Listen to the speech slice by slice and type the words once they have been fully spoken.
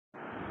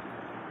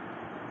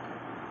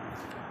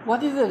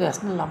What is a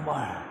rational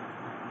number?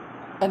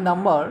 A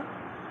number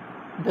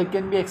that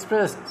can be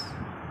expressed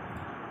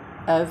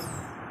as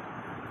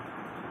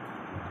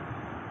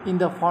in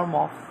the form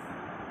of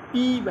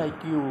P by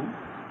Q,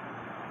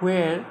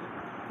 where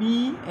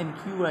P and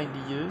Q are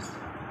integers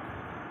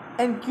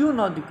and Q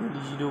not equal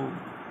to 0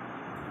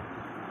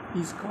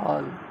 is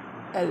called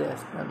a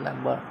rational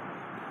number.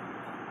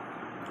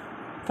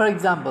 For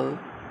example,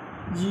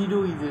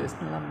 0 is a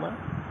rational number,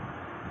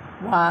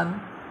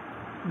 1,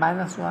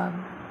 minus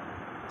 1,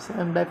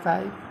 7 by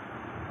 5,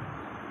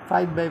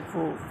 5 by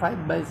 4,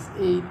 5 by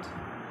 8,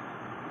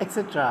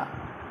 etc.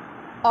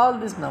 All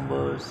these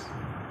numbers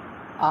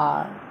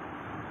are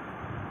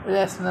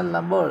rational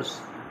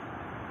numbers.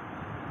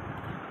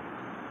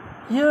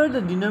 Here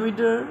the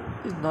denominator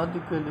is not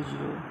equal to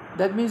 0.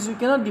 That means you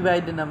cannot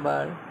divide the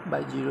number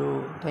by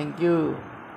 0. Thank you.